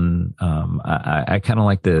 And I kind of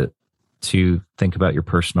like to think about your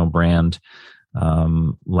personal brand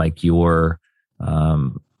like your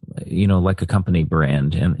like a company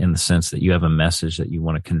brand in the sense that you have a message that you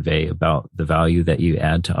want to convey about the value that you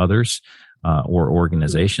add to others or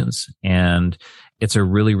organizations. And it's a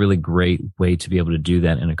really, really great way to be able to do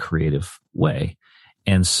that in a creative way.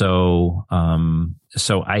 And so,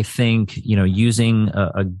 I think, using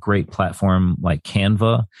a great platform like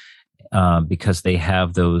Canva, because they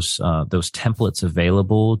have those templates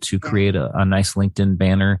available to create a nice LinkedIn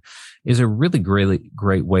banner is a really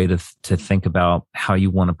great way to think about how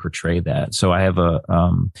you want to portray that. So I have a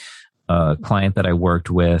client that I worked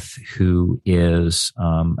with who is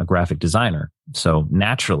a graphic designer. So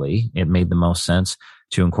naturally, it made the most sense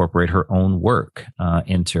to incorporate her own work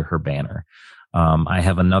into her banner. I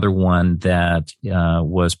have another one that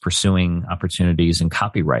was pursuing opportunities in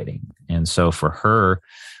copywriting. And so for her,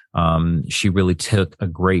 she really took a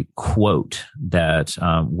great quote that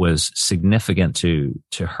was significant to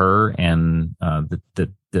her and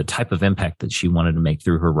the type of impact that she wanted to make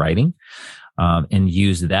through her writing. And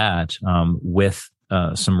use that with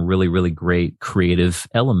some really, really great creative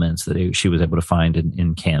elements that she was able to find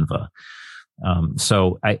in Canva.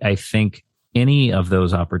 So I think any of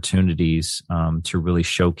those opportunities to really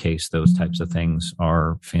showcase those types of things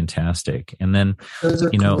are fantastic. And then, those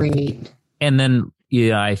are great. And then,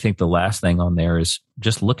 I think the last thing on there is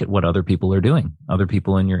just look at what other people are doing, other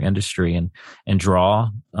people in your industry, and draw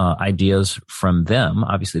ideas from them.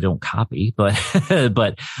 Obviously, don't copy, but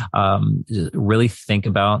really think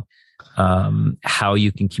about how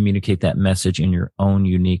you can communicate that message in your own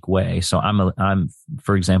unique way. So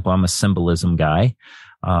for example, I'm a symbolism guy.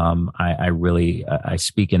 I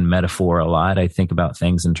speak in metaphor a lot. I think about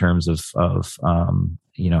things in terms of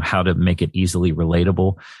how to make it easily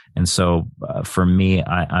relatable. And so, for me,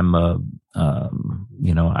 I'm like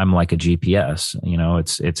a GPS,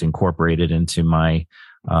 it's incorporated into my,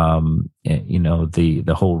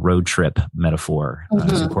 the whole road trip metaphor.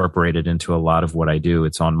 It's incorporated into a lot of what I do.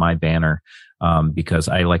 It's on my banner. Because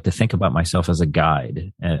I like to think about myself as a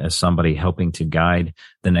guide, as somebody helping to guide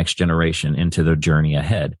the next generation into their journey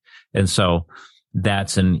ahead. And so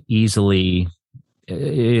that's it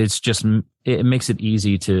makes it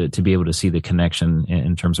easy to be able to see the connection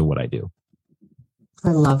in terms of what I do. I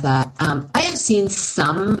love that. I have seen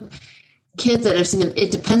some kids that have seen them. It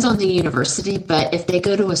depends on the university, but if they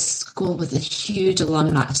go to a school with a huge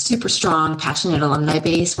alumni, super strong, passionate alumni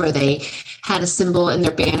base where they had a symbol in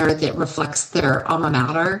their banner that reflects their alma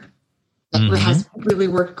mater, that has really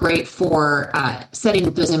worked great for setting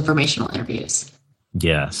up those informational interviews.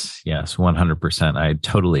 Yes, 100%. I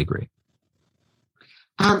totally agree.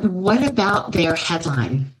 What about their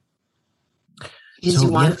headline? Because you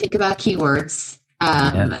want to think about keywords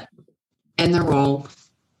and their role.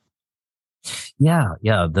 Yeah.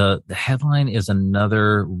 The headline is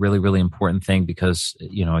another really, really important thing because,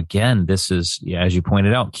 again, this is, as you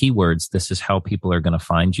pointed out, keywords. This is how people are going to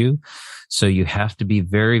find you. So you have to be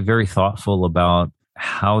very, very thoughtful about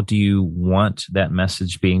how do you want that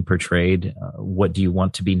message being portrayed? What do you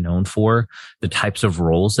want to be known for? The types of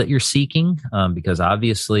roles that you're seeking, because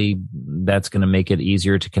obviously that's going to make it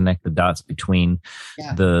easier to connect the dots between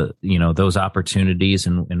those opportunities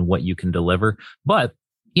and what you can deliver. But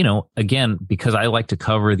again, because I like to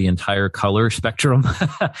cover the entire color spectrum,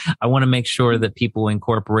 I want to make sure that people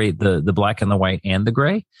incorporate the black and the white and the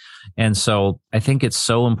gray. And so I think it's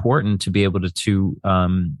so important to be able to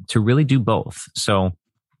really do both. So,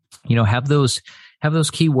 have those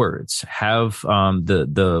keywords, have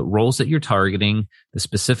the roles that you're targeting, the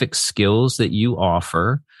specific skills that you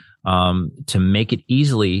offer, to make it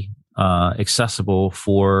easily accessible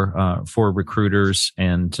for recruiters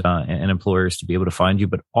and employers to be able to find you.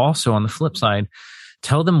 But also on the flip side,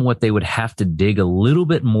 tell them what they would have to dig a little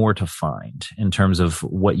bit more to find in terms of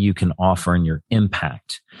what you can offer and your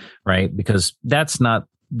impact, right? Because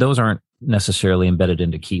those aren't necessarily embedded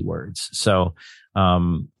into keywords. So,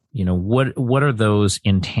 what are those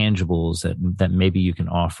intangibles that maybe you can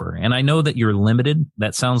offer? And I know that you're limited.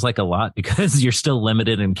 That sounds like a lot because you're still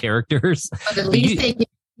limited in characters. But at least they give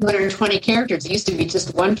 220 characters. It used to be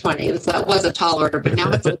just 120. That was a tall order, but now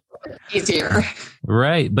it's a little easier.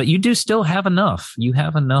 Right. But you do still have enough. You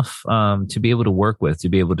have enough to be able to work with, to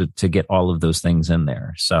be able to get all of those things in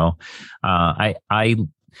there. So I've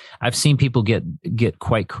seen people get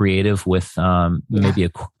quite creative with maybe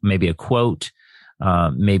a quote,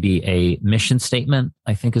 maybe a mission statement,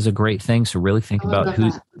 I think is a great thing. So really think about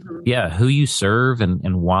who you serve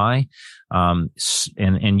and why.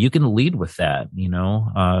 And you can lead with that,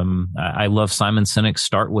 I love Simon Sinek's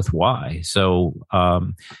Start With Why. So,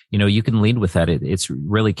 you can lead with that. It's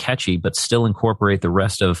really catchy, but still incorporate the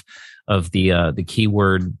rest of the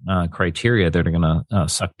keyword criteria that are going to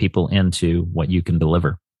suck people into what you can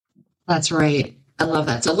deliver. That's right. I love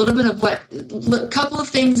that. So a little bit of a couple of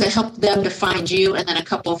things that help them to find you, and then a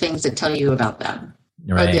couple of things that tell you about them,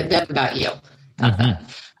 right? Or them about you. All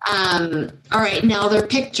right. Now their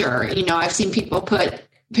picture, I've seen people put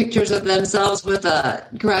pictures of themselves with a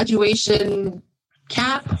graduation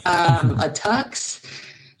cap, a tux,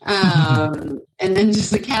 and then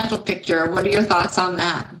just a casual picture. What are your thoughts on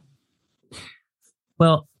that?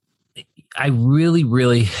 Well, I really,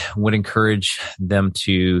 really would encourage them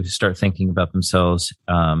to start thinking about themselves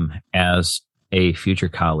as a future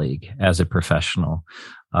colleague, as a professional.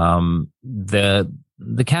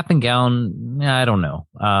 The cap and gown, I don't know.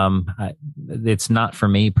 It's not for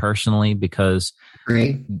me personally because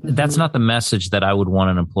that's not the message that I would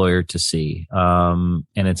want an employer to see. And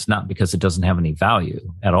it's not because it doesn't have any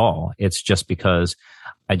value at all. It's just because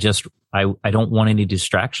I don't want any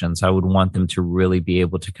distractions. I would want them to really be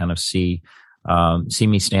able to kind of see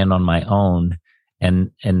me stand on my own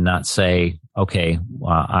and not say, okay,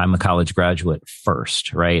 I'm a college graduate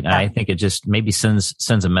first, right? And I think it just maybe sends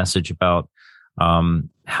a message about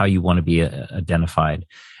how you want to be identified.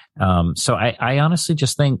 So I honestly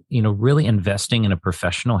just think, really investing in a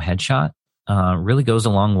professional headshot really goes a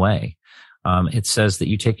long way. It says that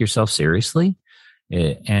you take yourself seriously,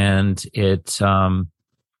 and it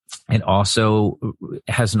also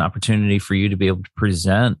has an opportunity for you to be able to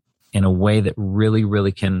present in a way that really,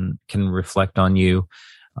 really can reflect on you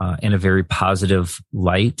in a very positive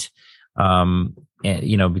light.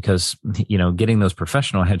 And, because, getting those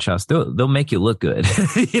professional headshots, they'll make you look good,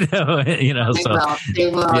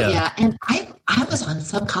 They will. Yeah. And I was on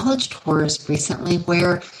some college tours recently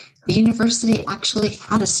where the university actually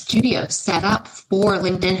had a studio set up for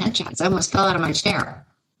LinkedIn headshots. I almost fell out of my chair.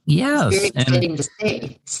 Yes. It's very exciting to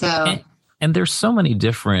see. So, and there's so many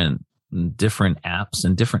different apps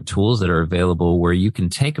and different tools that are available where you can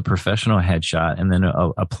take a professional headshot and then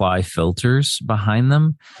apply filters behind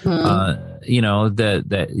them,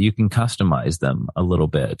 that you can customize them a little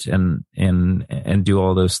bit and do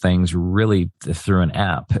all those things really through an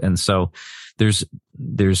app. And so there's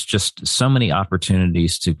just so many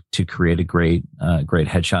opportunities to create a great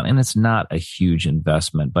headshot, and it's not a huge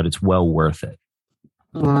investment, but it's well worth it.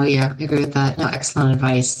 Well, yeah, I agree with that. No, excellent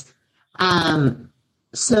advice.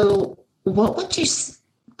 So what would you,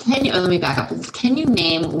 let me back up. Can you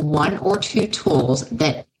name one or two tools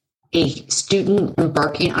that a student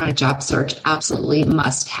embarking on a job search absolutely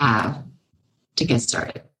must have to get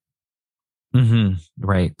started? Mm-hmm.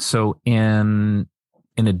 Right. So in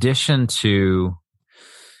addition to,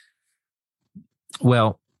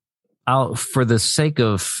 well, for the sake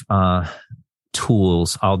of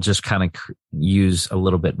tools, I'll just kind of use a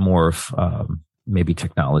little bit more of maybe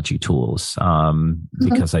technology tools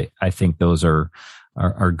because I think those are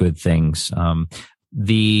good things.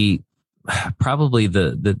 Probably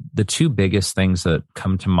the two biggest things that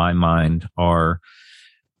come to my mind are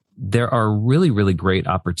there are really, really great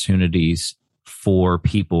opportunities for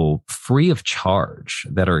people free of charge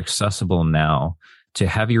that are accessible now to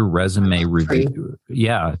have your resume reviewed.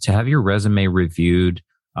 Yeah, to have your resume reviewed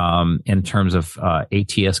in terms of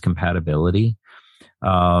ATS compatibility,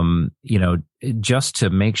 just to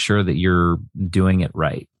make sure that you're doing it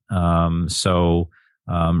right. So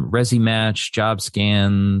ResiMatch,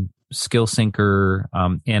 JobScan, SkillSyncer,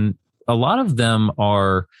 and a lot of them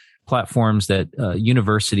are platforms that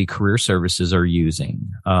university career services are using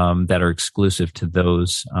that are exclusive to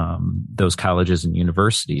those colleges and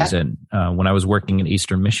universities. And when I was working in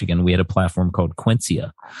Eastern Michigan, we had a platform called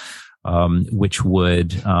Quincia, which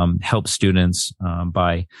would help students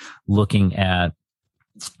by looking at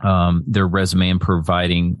their resume and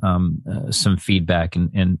providing some feedback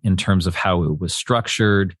in terms of how it was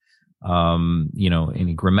structured,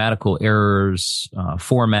 any grammatical errors,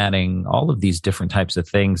 formatting, all of these different types of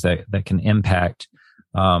things that can impact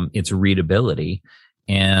its readability.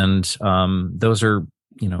 And those are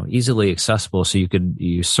easily accessible. So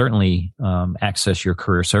you certainly access your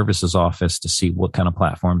career services office to see what kind of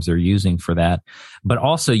platforms they're using for that. But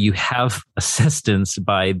also you have assistance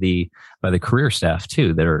by the career staff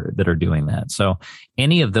too that are doing that. So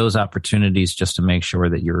any of those opportunities just to make sure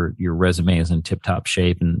that your resume is in tip-top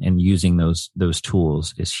shape and using those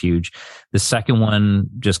tools is huge. The second one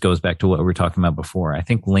just goes back to what we were talking about before. I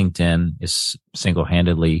think LinkedIn is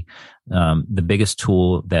single-handedly the biggest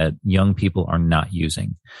tool that young people are not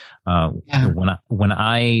using.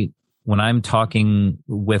 When I'm talking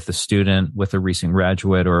with a student, with a recent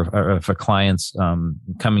graduate, or if a client's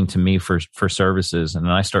coming to me for services,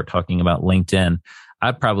 and I start talking about LinkedIn,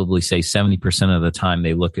 I'd probably say 70% of the time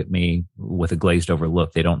they look at me with a glazed over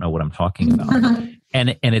look. They don't know what I'm talking about.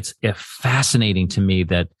 And it's fascinating to me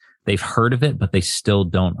that they've heard of it, but they still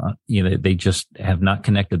don't, they just have not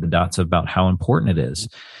connected the dots about how important it is.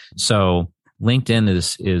 So LinkedIn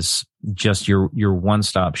is just your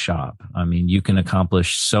one-stop shop. I mean, you can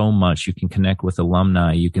accomplish so much. You can connect with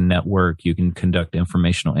alumni. You can network. You can conduct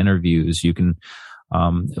informational interviews. You can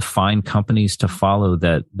find companies to follow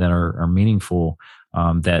that are meaningful,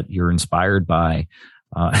 that you're inspired by.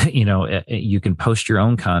 You can post your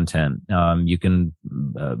own content. You can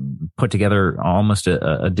put together almost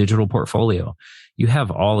a digital portfolio. You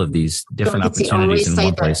have all of these different opportunities in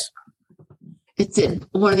one place. It's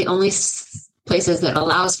one of the only places that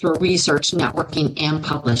allows for research, networking, and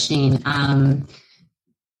publishing.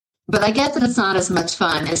 But I get that it's not as much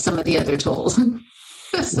fun as some of the other tools.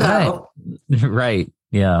 Right.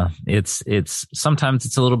 Yeah. It's sometimes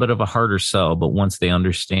it's a little bit of a harder sell, but once they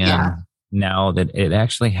understand now that it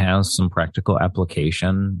actually has some practical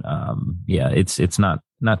application, it's not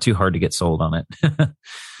too hard to get sold on it.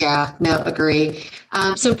 Yeah, no, agree.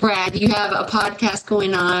 So Brad, you have a podcast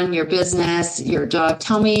going on, your business, your job.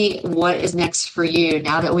 Tell me what is next for you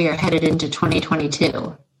now that we are headed into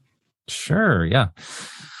 2022. Sure. Yeah.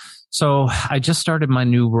 So I just started my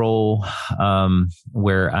new role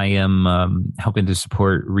where I am helping to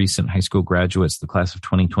support recent high school graduates, the class of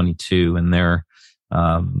 2022, and their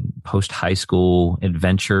post-high school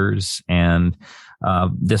adventures. And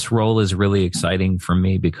this role is really exciting for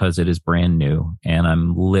me because it is brand new, and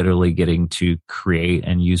I'm literally getting to create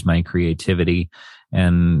and use my creativity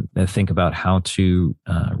and think about how to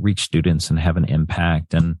reach students and have an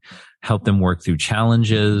impact and help them work through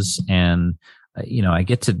challenges. And I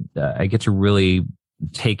get to really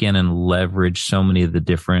take in and leverage so many of the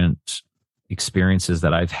different experiences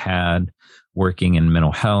that I've had working in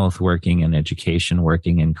mental health, working in education,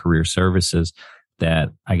 working in career services, that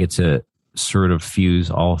I get to sort of fuse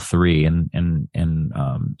all three and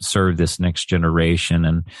serve this next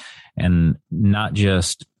generation and not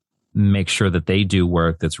just make sure that they do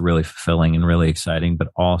work that's really fulfilling and really exciting, but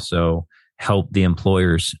also help the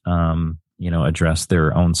employers address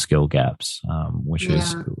their own skill gaps,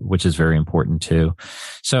 which is very important too.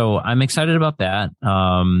 So I'm excited about that.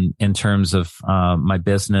 In terms of my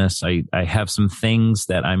business, I have some things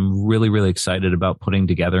that I'm really, really excited about putting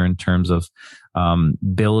together in terms of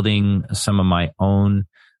building some of my own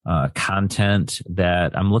content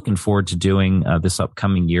that I'm looking forward to doing this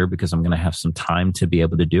upcoming year, because I'm going to have some time to be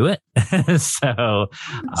able to do it. So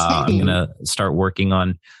I'm going to start working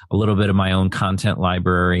on a little bit of my own content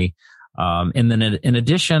library. And then in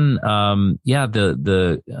addition,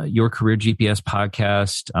 the Your Career GPS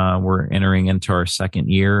podcast, we're entering into our second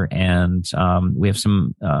year, and we have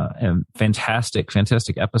some fantastic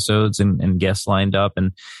episodes and guests lined up,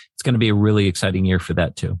 and it's going to be a really exciting year for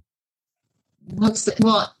that too.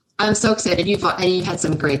 Well, I'm so excited. You've had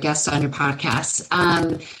some great guests on your podcast.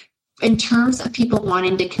 In terms of people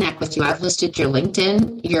wanting to connect with you, I've listed your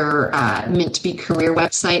LinkedIn, your Meant to Be Career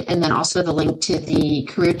website, and then also the link to the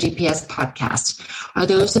Career GPS podcast. Are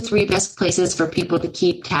those the three best places for people to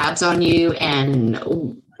keep tabs on you,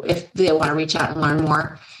 and if they want to reach out and learn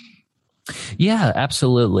more? Yeah,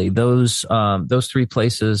 absolutely. Those three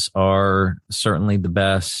places are certainly the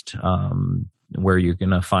best. Where you're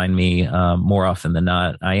going to find me more often than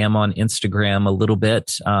not. I am on Instagram a little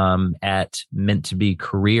bit at Meant to Be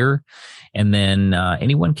Career. And then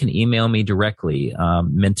anyone can email me directly,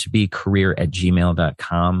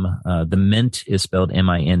 menttobecareer@gmail.com. The Mint is spelled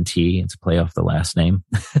MINT. It's a play off the last name.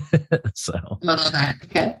 So. Love that.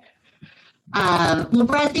 Okay. Well,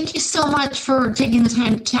 Brad, thank you so much for taking the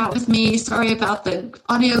time to chat with me. Sorry about the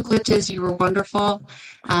audio glitches. You were wonderful.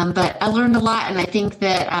 But I learned a lot, and I think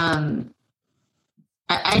that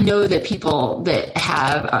I know that people that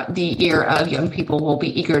have the ear of young people will be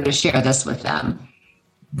eager to share this with them.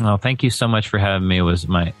 Well, thank you so much for having me. It was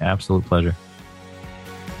my absolute pleasure.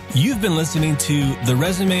 You've been listening to The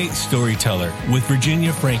Resume Storyteller with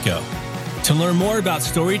Virginia Franco. To learn more about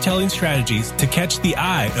storytelling strategies to catch the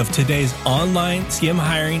eye of today's online STEM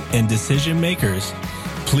hiring and decision makers,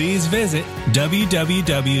 please visit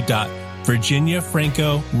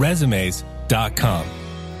www.virginiafrancoresumes.com.